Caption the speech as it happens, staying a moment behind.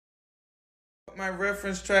my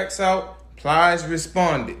reference tracks out, Plies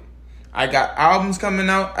responded. I got albums coming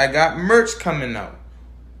out, I got merch coming out.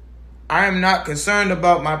 I am not concerned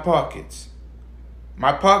about my pockets.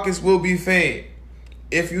 My pockets will be fed.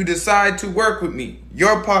 If you decide to work with me,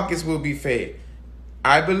 your pockets will be fed.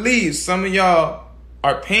 I believe some of y'all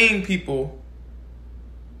are paying people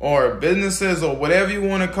or businesses or whatever you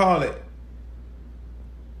want to call it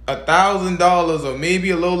 $1,000 or maybe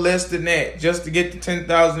a little less than that just to get to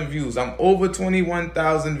 10,000 views. I'm over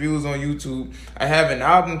 21,000 views on YouTube. I have an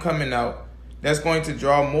album coming out that's going to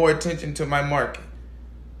draw more attention to my market.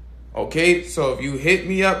 Okay, so if you hit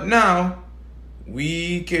me up now,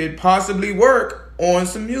 we could possibly work on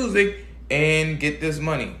some music and get this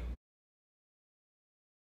money.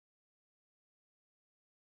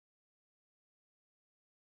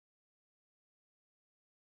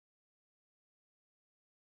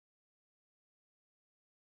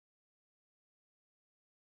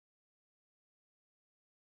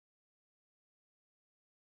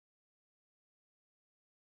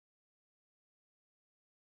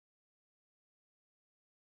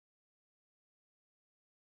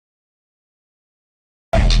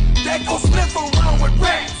 That go sniff around with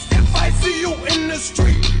rats. If I see you in the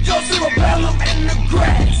street, you'll cerebellum in the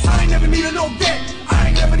grass. I ain't never needed no debt. I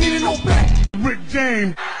ain't never needed no back. Rick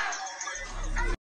James.